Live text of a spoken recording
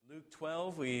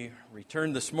12, we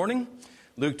returned this morning.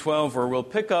 Luke 12, where we'll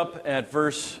pick up at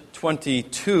verse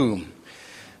 22.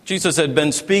 Jesus had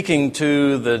been speaking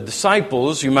to the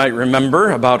disciples, you might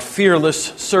remember, about fearless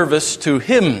service to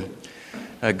Him.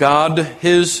 God,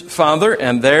 His Father,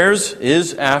 and theirs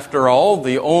is, after all,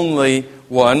 the only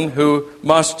one who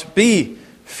must be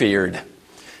feared.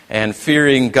 And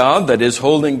fearing God, that is,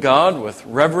 holding God with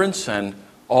reverence and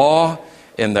awe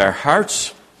in their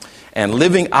hearts, and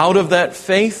living out of that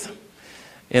faith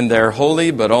in their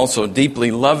holy but also deeply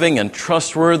loving and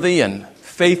trustworthy and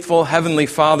faithful Heavenly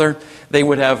Father, they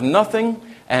would have nothing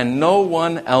and no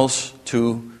one else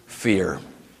to fear.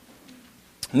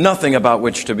 Nothing about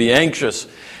which to be anxious.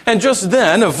 And just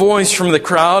then, a voice from the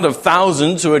crowd of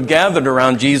thousands who had gathered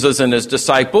around Jesus and His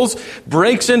disciples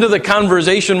breaks into the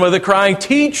conversation with a cry,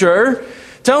 "Teacher,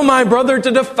 tell my brother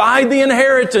to divide the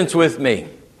inheritance with me."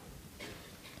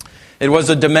 It was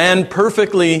a demand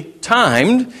perfectly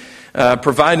timed,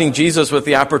 providing Jesus with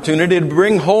the opportunity to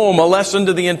bring home a lesson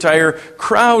to the entire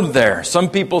crowd there. Some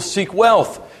people seek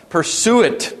wealth, pursue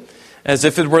it as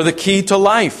if it were the key to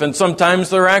life, and sometimes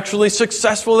they're actually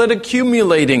successful at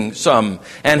accumulating some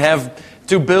and have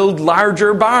to build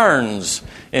larger barns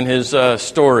in his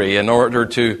story in order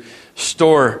to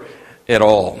store it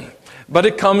all. But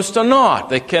it comes to naught.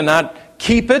 They cannot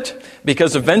keep it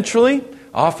because eventually,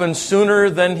 often sooner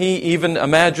than he even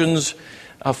imagines,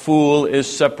 a fool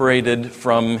is separated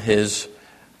from his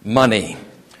money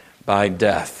by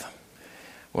death.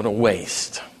 What a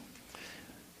waste.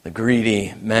 The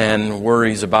greedy man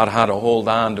worries about how to hold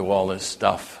on to all his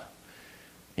stuff.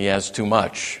 He has too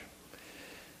much.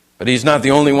 But he's not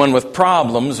the only one with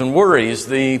problems and worries.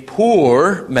 The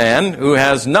poor man who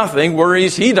has nothing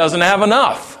worries he doesn't have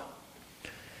enough.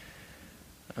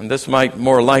 And this might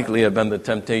more likely have been the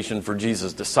temptation for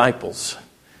Jesus' disciples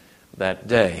that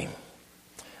day.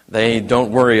 They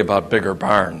don't worry about bigger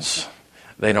barns.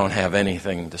 They don't have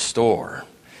anything to store.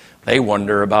 They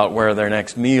wonder about where their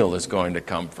next meal is going to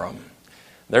come from.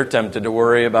 They're tempted to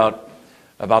worry about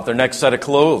their next set of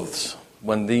clothes.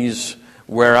 When these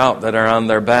wear out that are on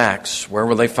their backs, where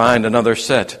will they find another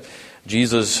set?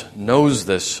 Jesus knows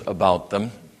this about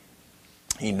them.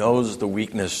 He knows the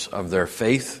weakness of their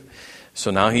faith. So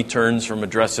now He turns from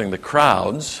addressing the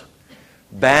crowds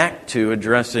back to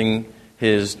addressing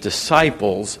His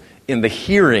disciples in the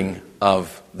hearing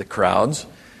of the crowds,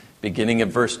 beginning at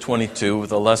verse 22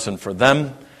 with a lesson for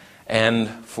them and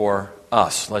for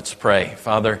us. Let's pray.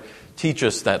 Father, teach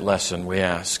us that lesson, we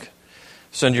ask.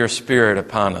 Send your Spirit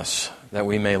upon us that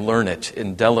we may learn it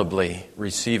indelibly,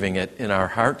 receiving it in our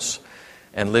hearts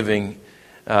and living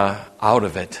out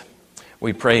of it.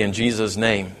 We pray in Jesus'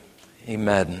 name.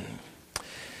 Amen.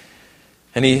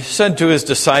 And He said to His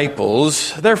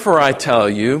disciples, "Therefore I tell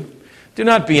you, do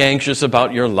not be anxious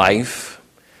about your life,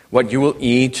 what you will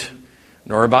eat,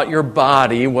 nor about your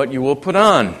body, what you will put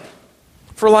on.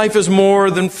 For life is more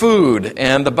than food,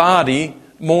 and the body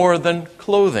more than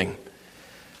clothing.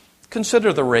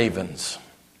 Consider the ravens.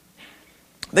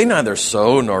 They neither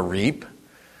sow nor reap.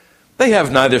 They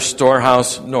have neither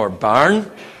storehouse nor barn.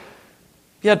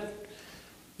 Yet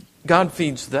God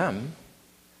feeds them.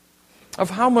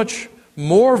 Of how much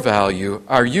more value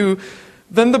are you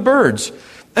than the birds?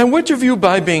 And which of you,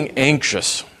 by being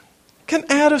anxious, can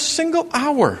add a single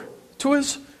hour to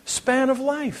his span of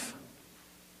life?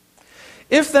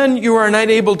 If then you are not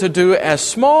able to do as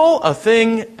small a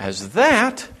thing as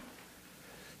that,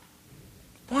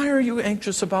 why are you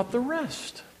anxious about the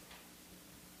rest?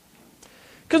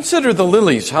 Consider the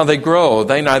lilies, how they grow.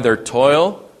 They neither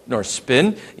toil nor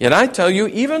spin. Yet I tell you,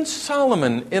 even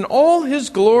Solomon in all his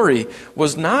glory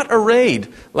was not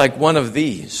arrayed like one of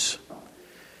these.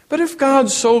 But if God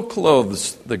so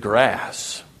clothes the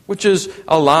grass, which is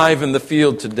alive in the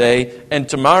field today, and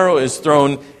tomorrow is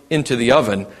thrown into the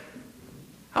oven,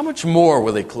 how much more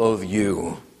will He clothe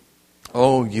you,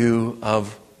 O you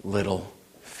of little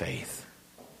faith?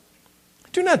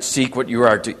 Do not seek what you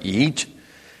are to eat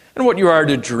and what you are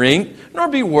to drink, nor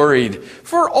be worried,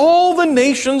 for all the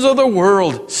nations of the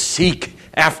world seek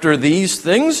after these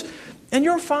things, and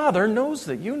your Father knows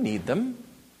that you need them.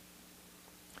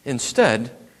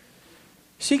 Instead,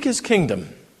 seek His kingdom,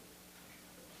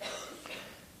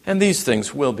 and these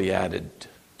things will be added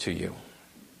to you.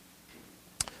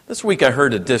 This week I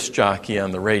heard a disc jockey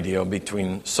on the radio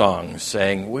between songs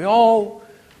saying, "We all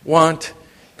want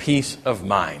peace of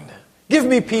mind. Give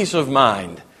me peace of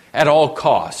mind at all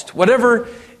cost, whatever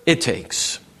it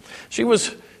takes." She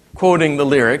was quoting the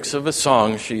lyrics of a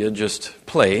song she had just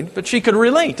played, but she could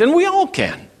relate, and we all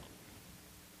can.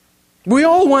 We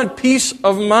all want peace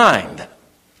of mind.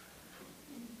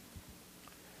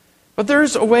 But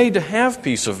there's a way to have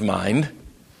peace of mind,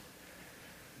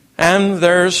 and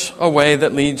there's a way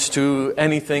that leads to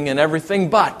anything and everything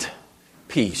but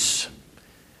peace,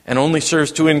 and only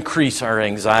serves to increase our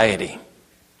anxiety.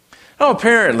 Now,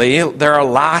 apparently, there are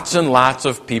lots and lots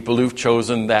of people who've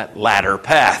chosen that latter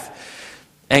path.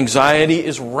 Anxiety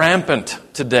is rampant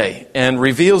today and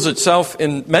reveals itself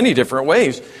in many different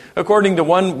ways. According to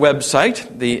one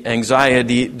website, the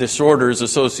Anxiety Disorders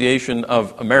Association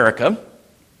of America,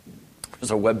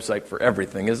 there's a website for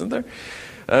everything, isn't there?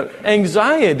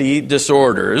 Anxiety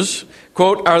disorders,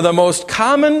 quote, are the most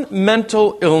common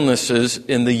mental illnesses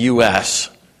in the U.S.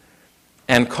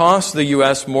 and cost the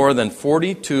U.S. more than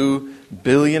 $42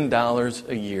 billion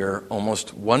a year,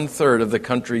 almost one-third of the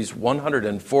country's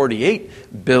 $148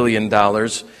 billion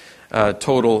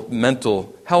total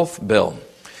mental health bill.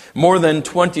 More than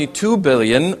 $22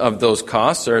 billion of those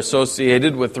costs are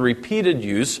associated with the repeated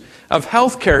use of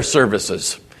health care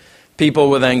services. People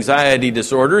with anxiety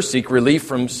disorders seek relief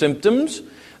from symptoms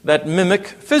that mimic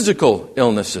physical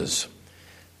illnesses.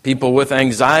 People with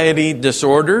anxiety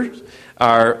disorders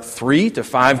are 3 to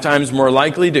 5 times more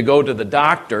likely to go to the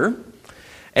doctor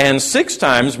and 6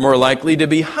 times more likely to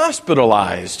be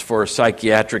hospitalized for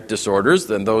psychiatric disorders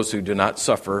than those who do not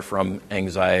suffer from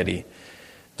anxiety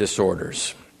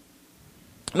disorders.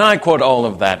 Now, I quote all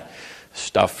of that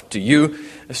stuff to you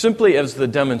simply as the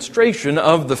demonstration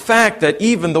of the fact that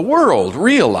even the world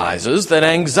realizes that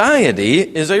anxiety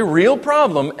is a real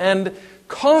problem and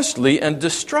costly and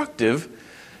destructive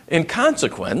in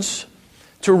consequence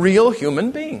to real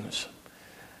human beings.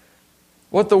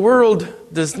 What the world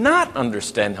does not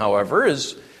understand, however,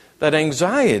 is that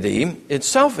anxiety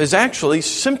itself is actually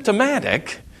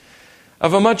symptomatic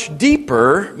of a much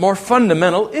deeper, more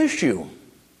fundamental issue.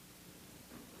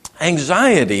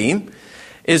 Anxiety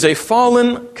is a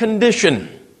fallen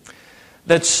condition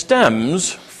that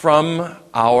stems from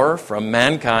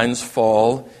mankind's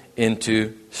fall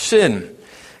into sin.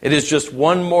 It is just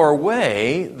one more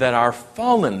way that our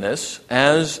fallenness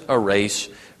as a race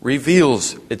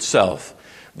reveals itself.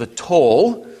 The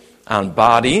toll on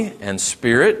body and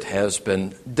spirit has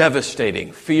been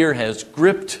devastating. Fear has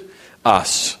gripped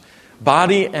us,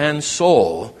 body and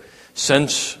soul,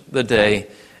 since the day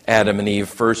Adam and Eve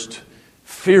first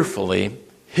fearfully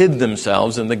hid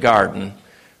themselves in the garden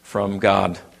from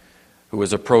God who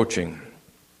was approaching.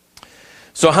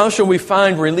 So how shall we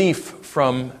find relief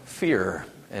from fear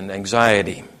and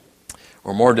anxiety?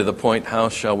 Or more to the point, how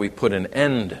shall we put an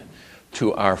end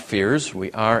to our fears?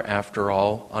 We are, after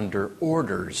all, under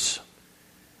orders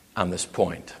on this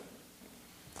point.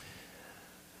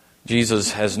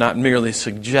 Jesus has not merely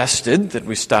suggested that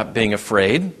we stop being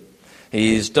afraid.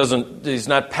 He's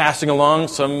not passing along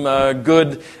some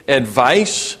good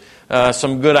advice,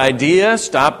 some good idea.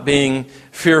 Stop being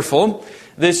fearful.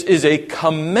 This is a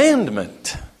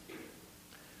commandment.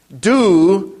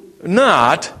 Do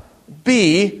not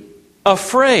be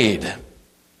afraid.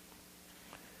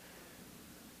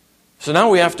 So now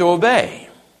we have to obey.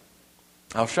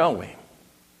 How shall we?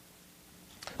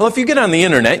 Well, if you get on the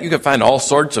internet, you can find all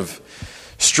sorts of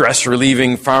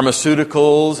stress-relieving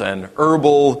pharmaceuticals and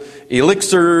herbal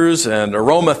elixirs and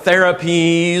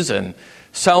aromatherapies and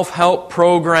self-help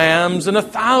programs and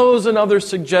 1,000 other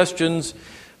suggestions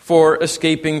for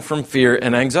escaping from fear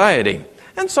and anxiety.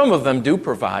 And some of them do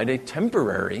provide a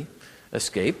temporary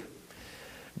escape.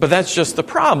 But that's just the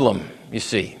problem, you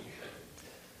see.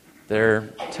 They're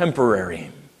temporary.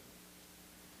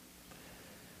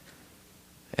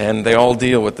 And they all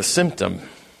deal with the symptom,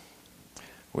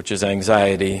 which is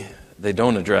anxiety. They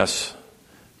don't address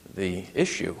the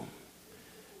issue,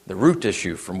 the root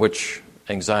issue from which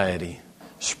anxiety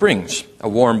springs. A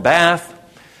warm bath,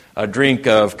 a drink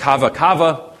of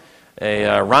kava,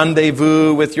 a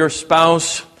rendezvous with your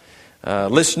spouse,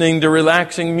 listening to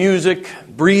relaxing music,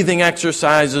 breathing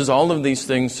exercises, all of these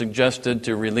things suggested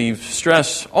to relieve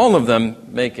stress, all of them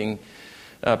making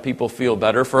people feel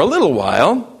better for a little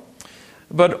while,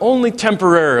 but only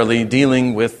temporarily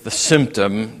dealing with the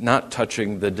symptom, not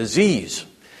touching the disease.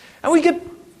 And we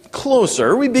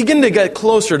begin to get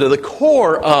closer to the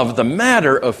core of the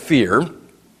matter of fear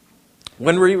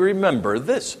when we remember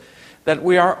this, that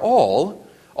we are all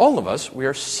of us, we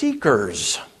are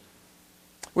seekers.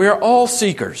 We are all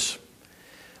seekers.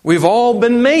 We've all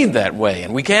been made that way,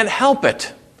 and we can't help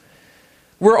it.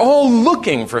 We're all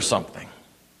looking for something.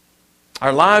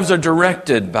 Our lives are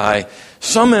directed by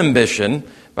some ambition,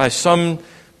 by some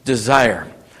desire.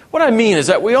 What I mean is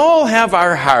that we all have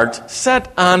our heart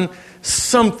set on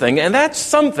something, and that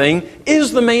something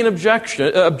is the main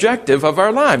objective of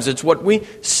our lives. It's what we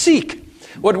seek.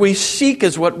 What we seek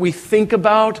is what we think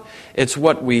about. It's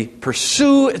what we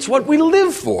pursue. It's what we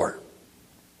live for.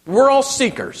 We're all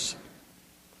seekers.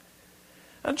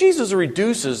 Now, Jesus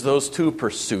reduces those two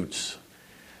pursuits,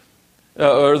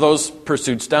 or those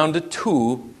pursuits down to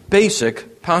two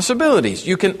basic possibilities.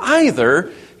 You can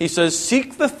either, he says,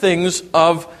 seek the things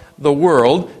of the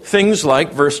world, things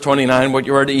like, verse 29, what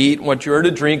you are to eat, what you are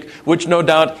to drink, which no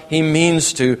doubt he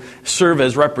means to serve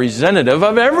as representative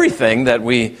of everything that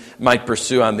we might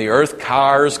pursue on the earth: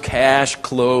 cars, cash,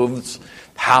 clothes,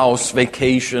 house,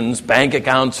 vacations, bank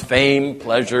accounts, fame,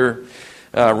 pleasure,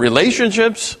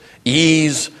 relationships,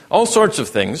 ease, all sorts of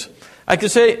things. I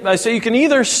say you can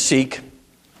either seek,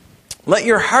 let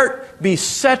your heart be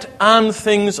set on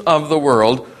things of the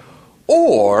world,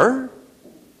 or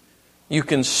you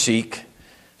can seek,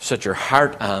 set your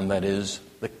heart on, that is,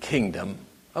 the kingdom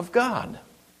of God.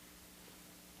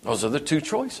 Those are the two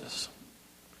choices.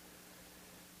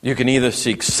 You can either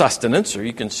seek sustenance or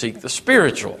you can seek the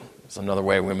spiritual. That's another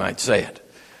way we might say it.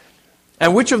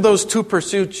 And which of those two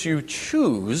pursuits you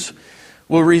choose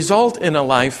will result in a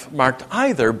life marked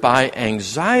either by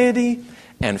anxiety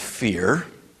and fear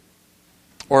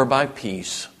or by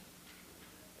peace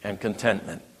and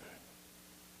contentment.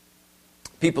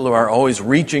 People who are always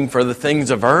reaching for the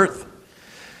things of earth,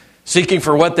 seeking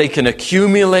for what they can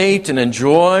accumulate and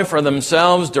enjoy for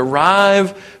themselves,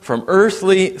 derive from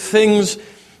earthly things,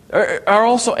 are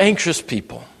also anxious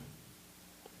people.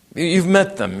 You've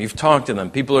met them, you've talked to them.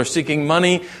 People who are seeking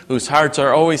money, whose hearts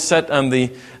are always set on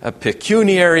the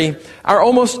pecuniary, are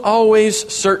almost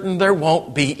always certain there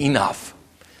won't be enough,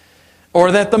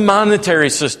 or that the monetary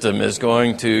system is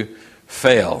going to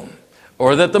fail,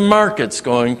 or that the market's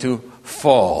going to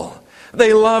fall.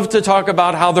 They love to talk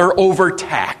about how they're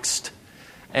overtaxed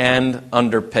and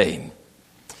underpaid.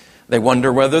 They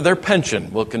wonder whether their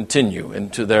pension will continue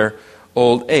into their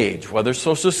old age, whether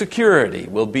Social Security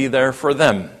will be there for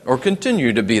them or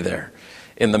continue to be there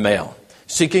in the mail.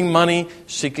 Seeking money,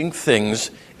 seeking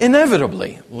things,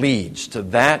 inevitably leads to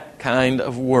that kind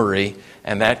of worry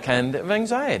and that kind of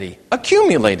anxiety.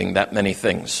 Accumulating that many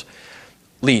things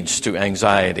leads to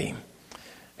anxiety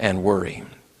and worry.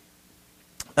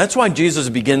 That's why Jesus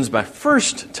begins by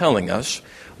first telling us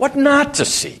what not to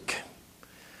seek.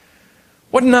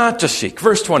 What not to seek.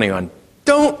 Verse 21,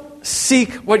 don't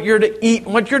seek what you're to eat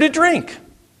and what you're to drink.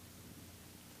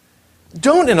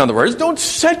 In other words, don't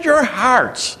set your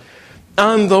hearts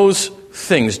on those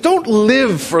things. Don't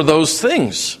live for those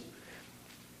things.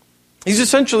 He's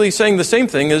essentially saying the same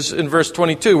thing as in verse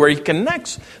 22, where he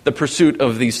connects the pursuit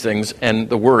of these things and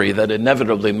the worry that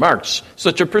inevitably marks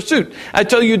such a pursuit. I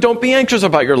tell you, don't be anxious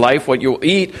about your life, what you'll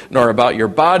eat, nor about your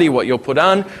body, what you'll put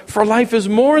on, for life is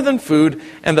more than food,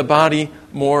 and the body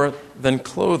more than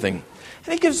clothing.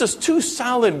 And he gives us two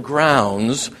solid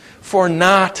grounds for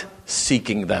not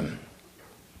seeking them,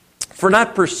 for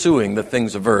not pursuing the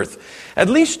things of earth. At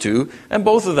least two, and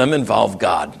both of them involve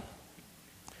God.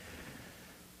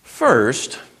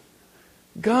 First,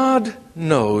 God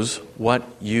knows what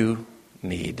you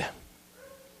need.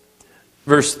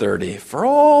 Verse 30, for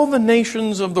all the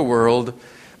nations of the world,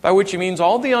 by which he means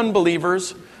all the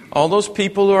unbelievers, all those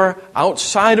people who are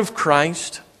outside of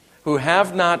Christ, who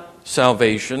have not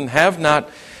salvation, have not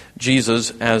Jesus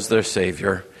as their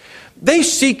Savior, they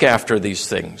seek after these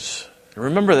things.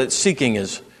 Remember that seeking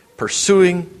is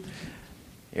pursuing,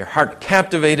 your heart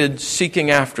captivated,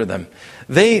 seeking after them.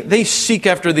 They seek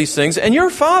after these things, and your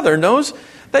Father knows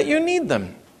that you need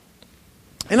them.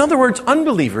 In other words,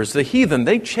 unbelievers, the heathen,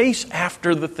 they chase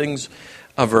after the things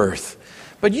of earth.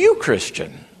 But you,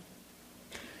 Christian,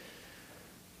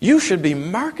 you should be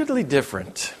markedly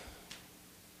different.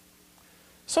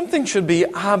 Something should be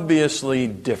obviously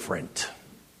different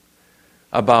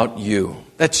about you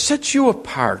that sets you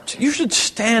apart. You should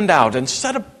stand out and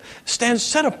stand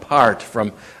set apart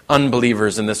from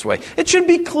unbelievers in this way. It should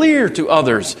be clear to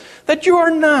others that you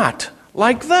are not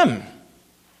like them.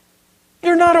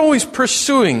 You're not always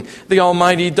pursuing the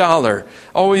almighty dollar,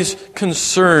 always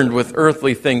concerned with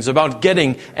earthly things, about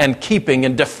getting and keeping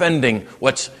and defending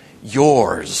what's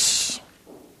yours.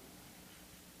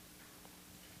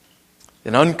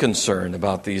 And unconcerned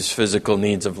about these physical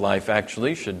needs of life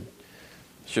actually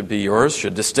should be yours,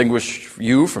 should distinguish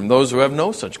you from those who have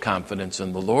no such confidence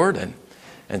in the Lord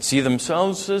and see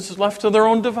themselves as left to their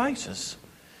own devices.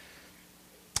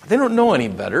 They don't know any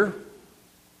better,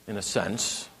 in a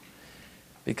sense,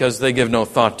 because they give no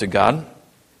thought to God.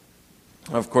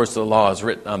 Of course, the law is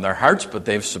written on their hearts, but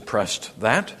they've suppressed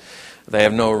that. They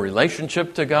have no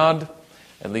relationship to God,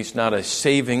 at least not a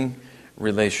saving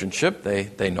relationship.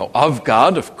 They know of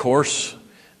God, of course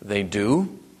they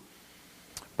do,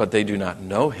 but they do not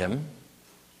know Him.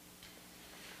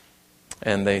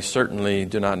 And they certainly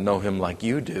do not know him like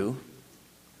you do,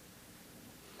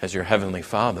 as your heavenly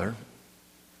Father.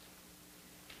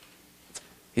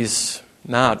 He's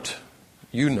not,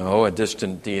 a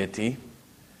distant deity,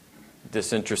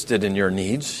 disinterested in your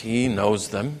needs. He knows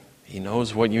them. He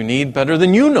knows what you need better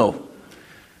than you know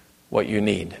what you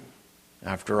need.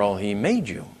 After all, He made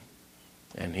you,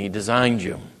 and He designed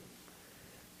you,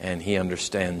 and He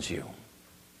understands you.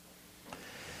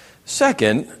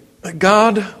 Second,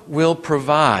 God will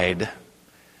provide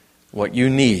what you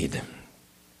need,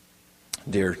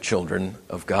 dear children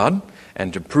of God.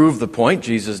 And to prove the point,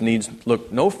 Jesus needs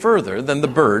look no further than the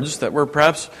birds that were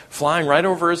perhaps flying right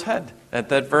over His head at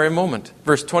that very moment.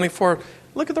 Verse 24,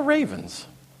 look at the ravens.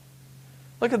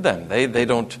 Look at them. They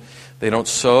don't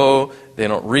sow, they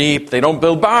don't reap, they don't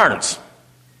build barns.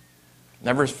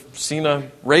 Never seen a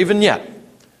raven yet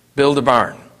build a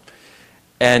barn.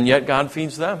 And yet God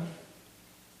feeds them.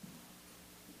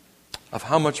 Of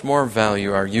how much more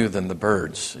value are you than the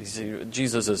birds?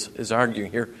 Jesus is arguing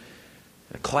here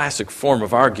a classic form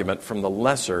of argument from the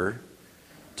lesser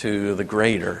to the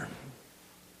greater.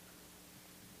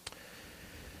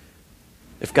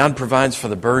 If God provides for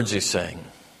the birds, He's saying,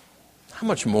 how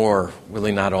much more will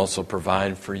He not also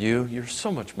provide for you? You're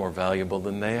so much more valuable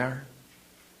than they are.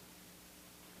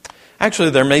 Actually,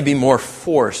 there may be more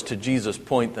force to Jesus'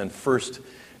 point than first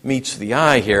meets the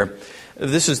eye here.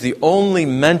 This is the only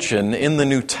mention in the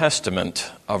New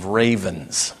Testament of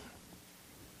ravens.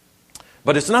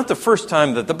 But it's not the first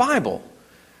time that the Bible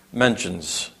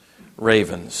mentions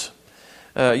ravens.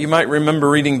 You might remember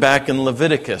reading back in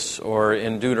Leviticus or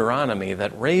in Deuteronomy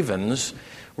that ravens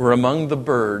were among the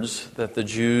birds that the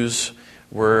Jews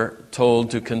were told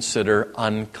to consider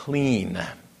unclean.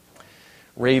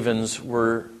 Ravens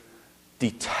were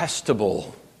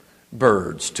detestable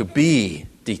birds, to be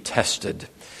detested.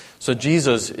 So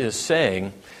Jesus is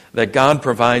saying that God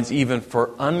provides even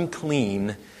for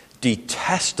unclean,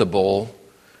 detestable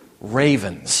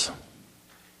ravens.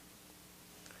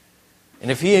 And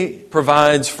if He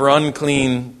provides for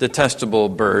unclean, detestable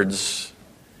birds,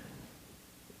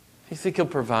 you think He'll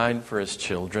provide for His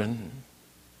children?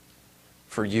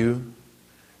 For you,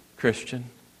 Christian?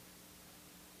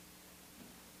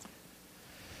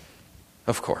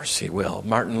 Of course He will.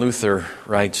 Martin Luther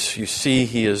writes, you see,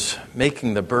 He is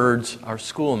making the birds our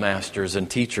schoolmasters and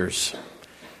teachers.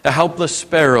 A helpless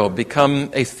sparrow become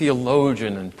a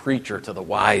theologian and preacher to the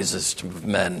wisest of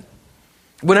men.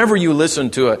 Whenever you listen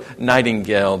to a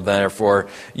nightingale, therefore,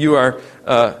 you are...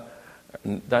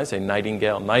 did I say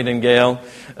nightingale? Nightingale.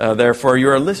 Therefore, you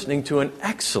are listening to an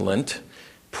excellent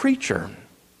preacher.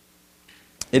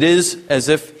 It is as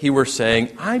if he were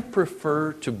saying, I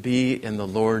prefer to be in the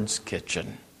Lord's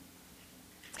kitchen.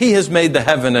 He has made the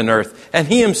heaven and earth, and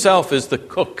He Himself is the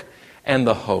cook and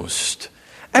the host.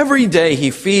 Every day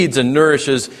He feeds and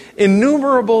nourishes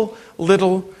innumerable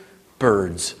little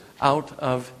birds out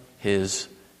of His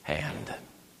hand.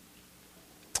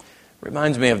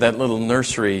 Reminds me of that little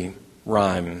nursery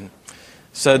rhyme.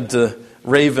 Said the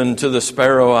raven to the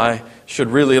sparrow, I should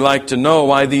really like to know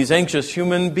why these anxious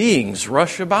human beings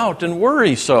rush about and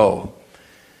worry so.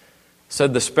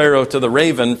 Said the sparrow to the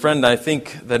raven, friend, I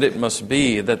think that it must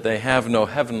be that they have no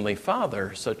heavenly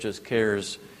Father such as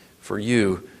cares for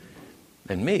you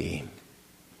and me.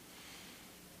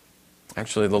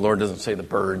 Actually, the Lord doesn't say the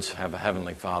birds have a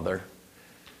heavenly Father,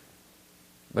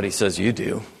 but He says you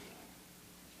do.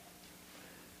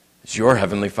 It's your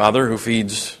heavenly Father who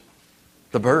feeds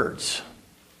the birds.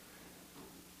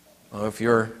 Well, if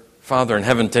your Father in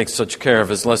heaven takes such care of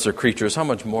His lesser creatures, how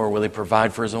much more will He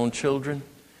provide for His own children?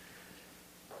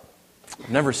 I've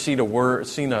never seen a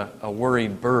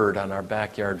worried bird on our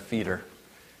backyard feeder,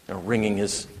 wringing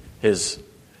his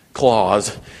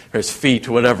claws or his feet,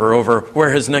 whatever, over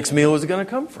where his next meal is going to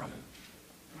come from.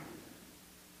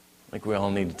 I think we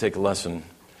all need to take a lesson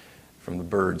from the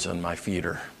birds on my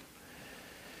feeder.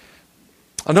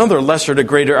 Another lesser to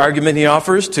greater argument he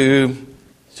offers to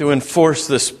enforce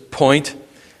this point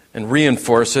and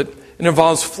reinforce it. It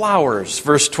involves flowers.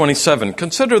 Verse 27,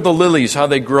 consider the lilies, how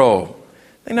they grow.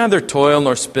 They neither toil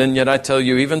nor spin, yet I tell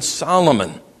you, even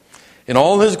Solomon, in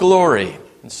all his glory,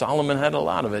 and Solomon had a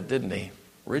lot of it, didn't he?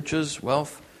 Riches,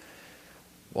 wealth.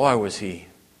 Boy, was he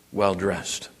well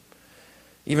dressed.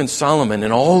 Even Solomon,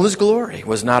 in all his glory,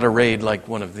 was not arrayed like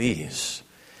one of these.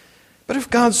 But if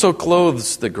God so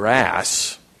clothes the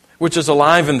grass, which is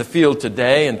alive in the field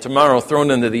today and tomorrow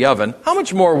thrown into the oven, how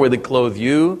much more will He clothe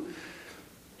you,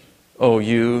 O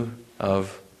you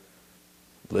of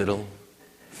little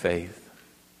faith?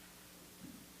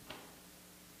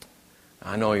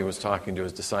 I know He was talking to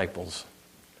His disciples.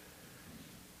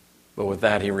 But with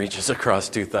that, he reaches across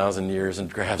 2,000 years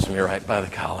and grabs me right by the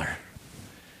collar.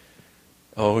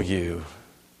 Oh, you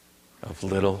of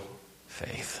little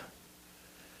faith.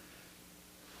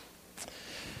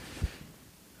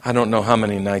 I don't know how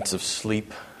many nights of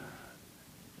sleep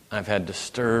I've had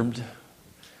disturbed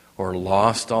or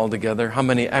lost altogether. How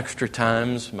many extra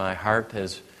times my heart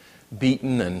has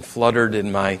beaten and fluttered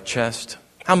in my chest.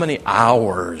 How many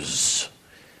hours,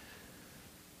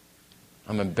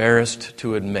 I'm embarrassed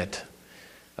to admit,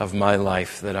 of my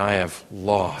life that I have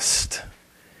lost,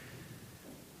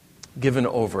 given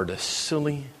over to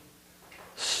silly,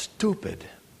 stupid,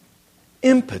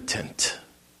 impotent,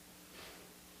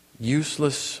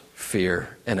 useless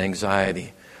fear and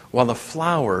anxiety, while the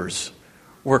flowers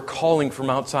were calling from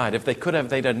outside. If they could have,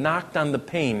 they'd have knocked on the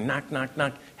pane. Knock, knock,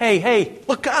 knock. Hey,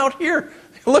 look out here.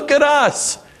 Look at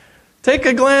us. Take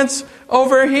a glance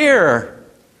over here.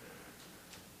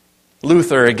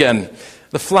 Luther again.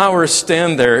 The flowers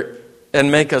stand there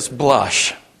and make us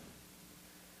blush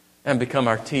and become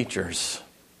our teachers.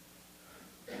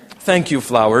 Thank you,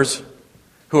 flowers,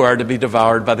 who are to be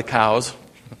devoured by the cows.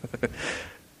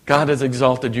 God has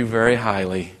exalted you very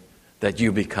highly that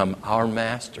you become our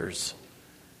masters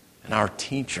and our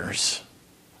teachers.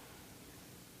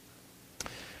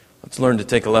 Let's learn to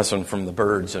take a lesson from the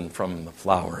birds and from the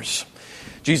flowers.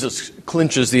 Jesus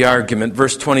clinches the argument,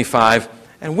 verse 25,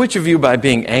 and which of you by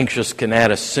being anxious can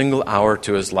add a single hour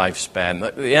to his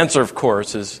lifespan? The answer, of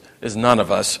course, is none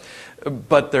of us.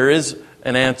 But there is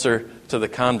an answer to the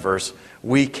converse.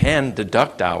 We can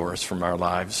deduct hours from our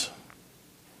lives.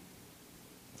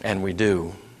 And we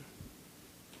do.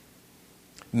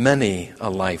 Many a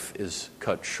life is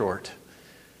cut short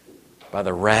by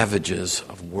the ravages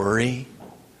of worry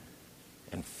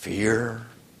and fear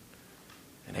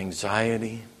and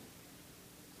anxiety.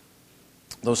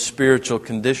 Those spiritual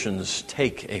conditions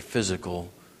take a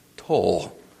physical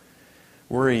toll.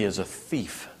 Worry is a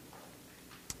thief,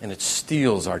 and it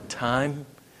steals our time,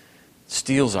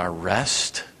 steals our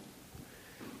rest,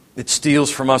 it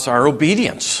steals from us our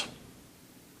obedience.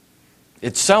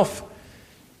 Itself,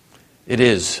 it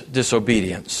is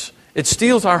disobedience. It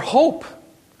steals our hope.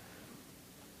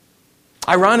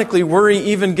 Ironically, worry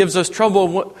even gives us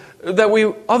trouble that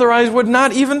we otherwise would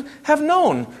not even have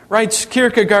known. Writes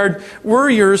Kierkegaard,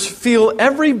 worriers feel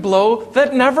every blow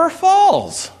that never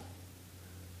falls.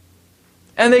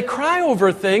 And they cry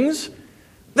over things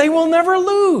they will never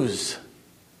lose.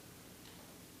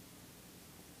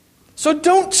 So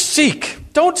don't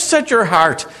set your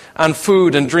heart on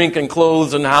food and drink and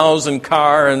clothes and house and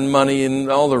car and money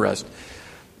and all the rest.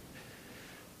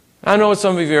 I know what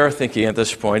some of you are thinking at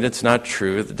this point. It's not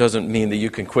true. It doesn't mean that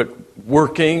you can quit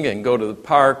working and go to the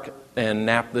park and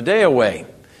nap the day away.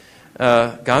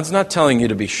 God's not telling you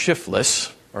to be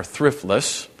shiftless or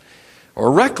thriftless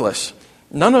or reckless.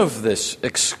 None of this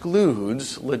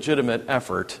excludes legitimate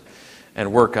effort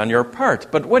and work on your part.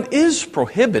 But what is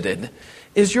prohibited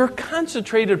is your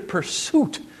concentrated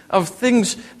pursuit of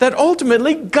things that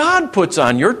ultimately God puts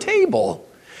on your table,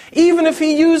 even if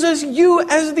He uses you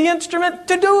as the instrument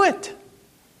to do it.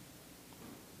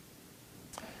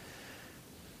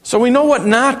 So we know what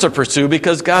not to pursue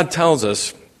because God tells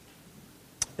us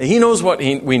that He knows what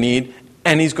we need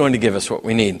and He's going to give us what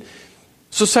we need.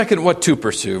 So second, what to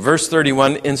pursue. Verse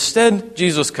 31, instead,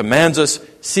 Jesus commands us,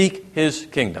 seek His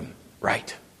kingdom.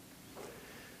 Right.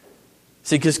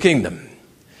 Seek His kingdom.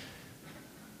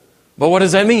 But what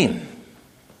does that mean?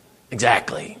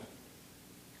 Exactly.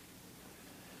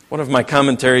 One of my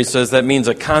commentaries says that means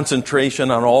a concentration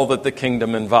on all that the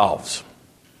kingdom involves.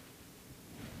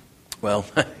 Well,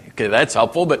 okay, that's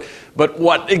helpful, but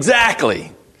what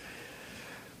exactly?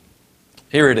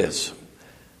 Here it is.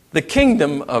 The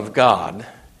kingdom of God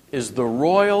is the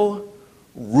royal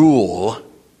rule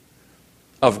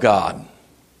of God.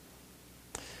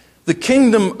 The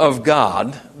kingdom of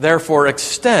God, therefore,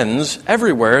 extends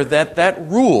everywhere that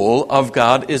rule of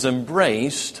God is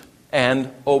embraced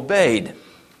and obeyed.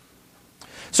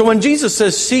 So when Jesus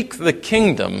says, seek the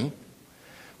kingdom,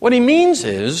 what He means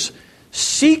is,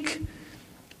 seek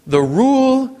the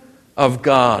rule of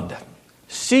God.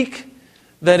 Seek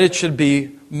that it should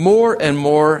be more and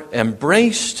more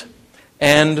embraced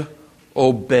and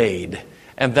obeyed.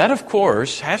 And that, of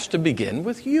course, has to begin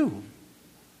with you.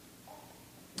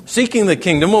 Seeking the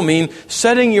kingdom will mean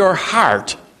setting your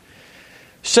heart,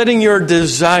 setting your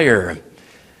desire,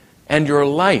 and your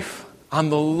life on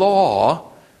the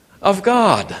law of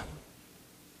God,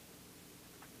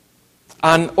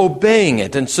 on obeying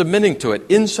it and submitting to it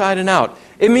inside and out.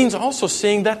 It means also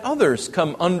seeing that others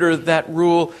come under that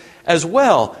rule as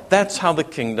well. That's how the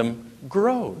kingdom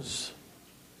grows.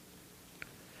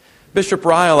 Bishop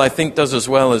Ryle, I think, does as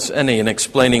well as any in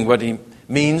explaining what he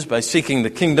means by seeking the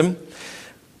kingdom.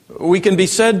 We can be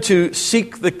said to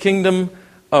seek the kingdom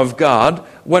of God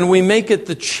when we make it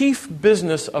the chief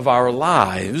business of our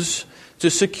lives to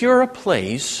secure a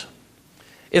place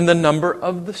in the number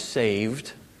of the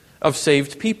saved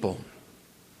people.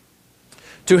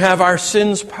 To have our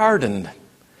sins pardoned,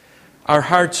 our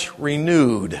hearts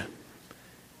renewed,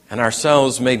 and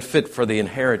ourselves made fit for the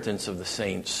inheritance of the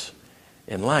saints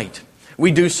in light.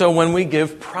 We do so when we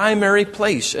give primary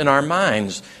place in our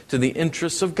minds to the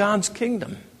interests of God's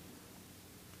kingdom.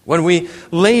 When we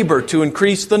labor to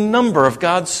increase the number of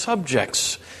God's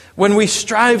subjects. When we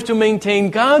strive to maintain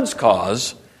God's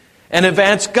cause and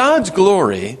advance God's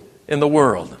glory in the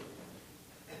world.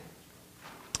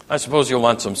 I suppose you'll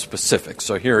want some specifics,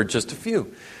 so here are just a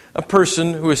few. A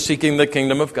person who is seeking the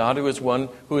kingdom of God, who is one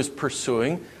who is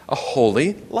pursuing a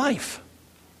holy life.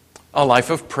 A life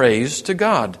of praise to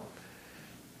God.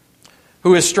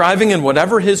 Who is striving in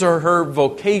whatever his or her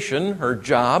vocation, her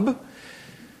job,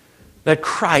 that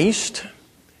Christ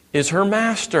is her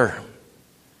master.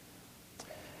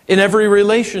 In every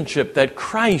relationship, that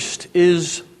Christ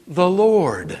is the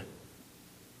Lord.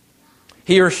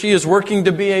 He or she is working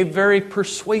to be a very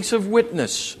persuasive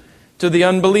witness to the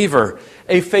unbeliever,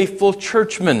 a faithful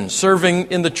churchman serving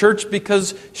in the church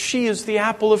because she is the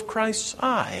apple of Christ's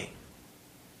eye.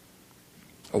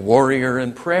 A warrior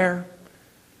in prayer,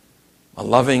 a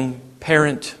loving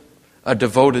parent, a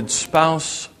devoted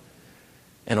spouse,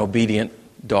 an obedient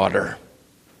daughter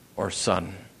or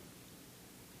son.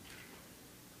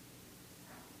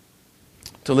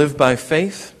 To live by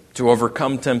faith, to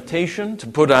overcome temptation, to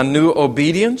put on new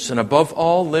obedience, and above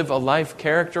all, live a life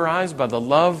characterized by the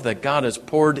love that God has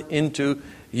poured into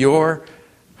your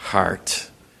heart.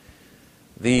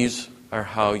 These are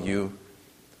how you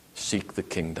seek the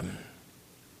kingdom.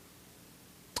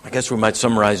 I guess we might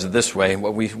summarize it this way.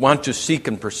 What we want to seek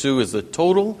and pursue is the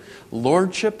total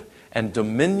lordship and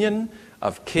dominion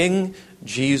of King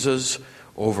Jesus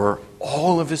over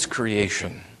all of His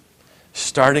creation,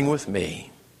 starting with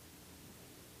me.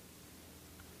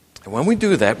 And when we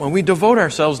do that, when we devote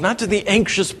ourselves not to the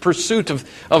anxious pursuit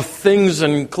of things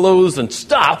and clothes and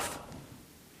stuff,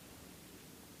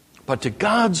 but to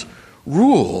God's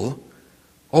rule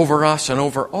over us and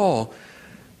over all,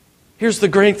 here's the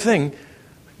great thing.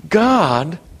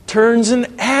 God turns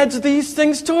and adds these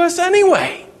things to us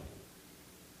anyway.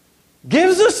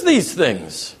 Gives us these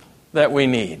things that we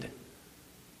need.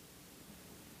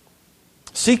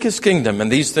 Seek His kingdom,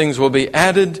 and these things will be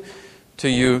added to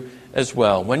you as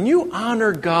well. When you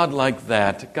honor God like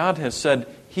that, God has said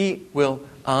He will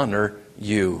honor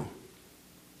you.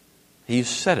 He's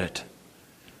said it.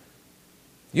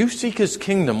 You seek His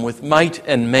kingdom with might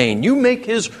and main. You make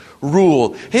His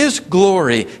rule, His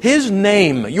glory, His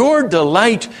name, your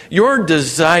delight, your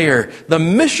desire, the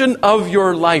mission of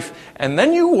your life. And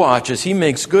then you watch as He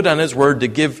makes good on His word to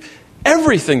give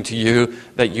everything to you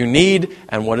that you need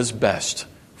and what is best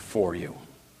for you.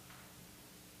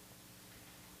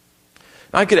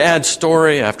 I could add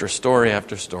story after story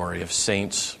after story of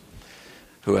saints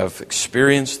who have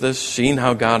experienced this, seen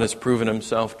how God has proven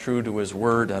Himself true to His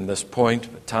word on this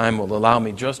point. But time will allow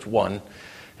me just one.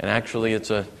 And actually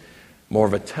it's more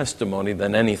of a testimony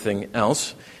than anything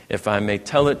else. If I may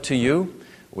tell it to you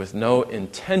with no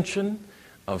intention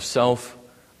of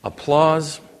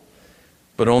self-applause,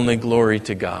 but only glory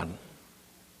to God.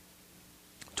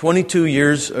 22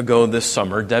 years ago this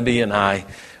summer, Debbie and I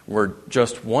were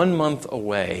just 1 month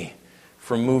away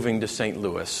from moving to St.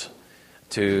 Louis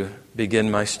to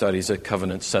begin my studies at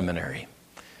Covenant Seminary.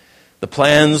 The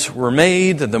plans were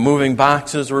made and the moving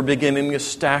boxes were beginning to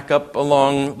stack up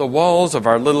along the walls of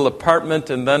our little apartment,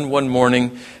 and then one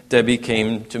morning Debbie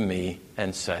came to me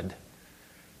and said,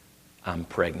 "I'm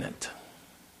pregnant."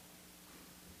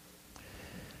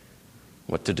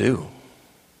 What to do?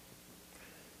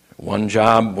 One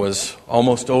job was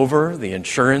almost over. The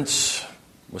insurance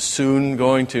was soon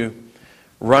going to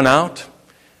run out,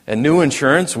 and new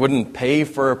insurance wouldn't pay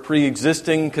for a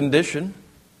pre-existing condition.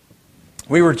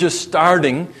 We were just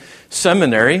starting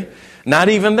seminary, not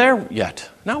even there yet.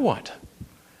 Now what?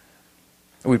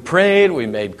 We prayed, we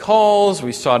made calls,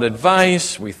 we sought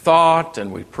advice, we thought,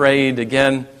 and we prayed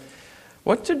again.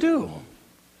 What to do?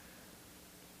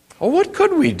 Well, what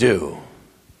could we do?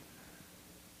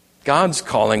 God's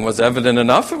calling was evident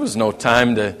enough. It was no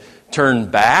time to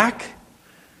turn back.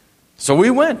 So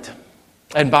we went,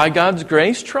 and by God's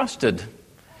grace, trusted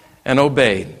and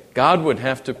obeyed. God would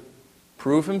have to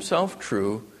prove Himself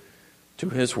true to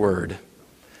His word.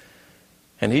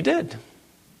 And He did.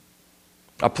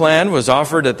 A plan was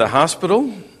offered at the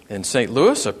hospital in St.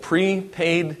 Louis a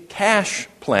prepaid cash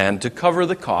plan to cover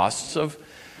the costs of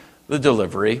the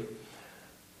delivery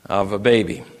of a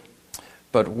baby.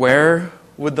 But where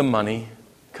would the money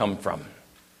come from?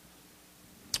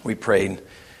 We prayed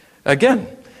again.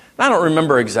 I don't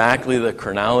remember exactly the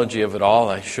chronology of it all.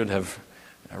 I should have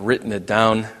written it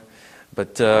down.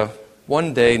 But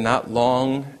one day, not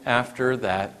long after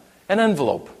that, an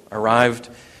envelope arrived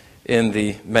in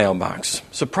the mailbox.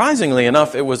 Surprisingly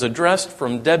enough, it was addressed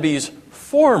from Debbie's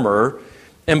former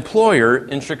employer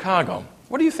in Chicago.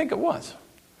 What do you think it was?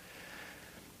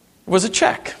 It was a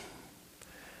check.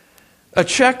 A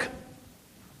check,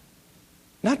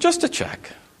 not just a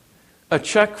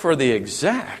check for the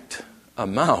exact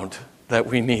amount that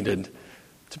we needed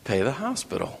to pay the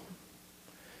hospital.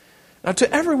 Now,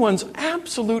 to everyone's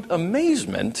absolute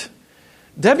amazement,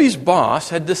 Debbie's boss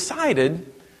had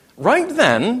decided right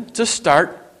then to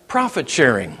start profit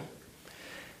sharing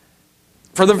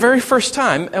for the very first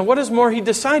time. And what is more, he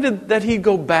decided that he'd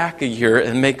go back a year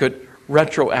and make it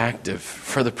retroactive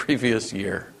for the previous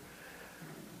year.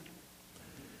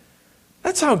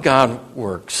 That's how God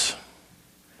works.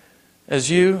 As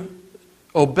you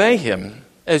obey Him,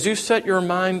 as you set your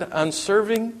mind on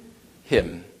serving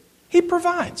Him, He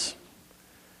provides.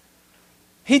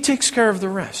 He takes care of the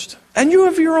rest. And you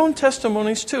have your own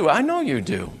testimonies too. I know you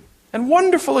do. And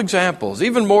wonderful examples,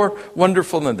 even more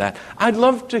wonderful than that. I'd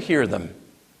love to hear them.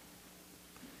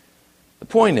 The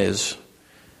point is,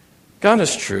 God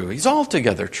is true. He's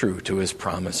altogether true to His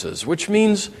promises, which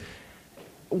means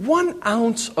 1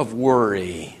 ounce of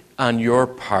worry on your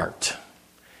part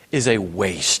is a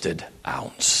wasted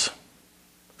ounce.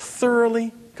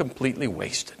 Thoroughly, completely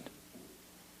wasted.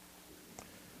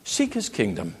 Seek His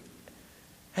kingdom,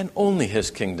 and only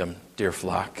His kingdom, dear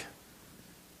flock,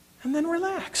 and then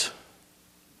relax.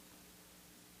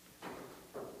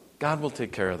 God will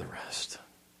take care of the rest.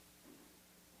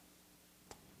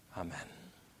 Amen.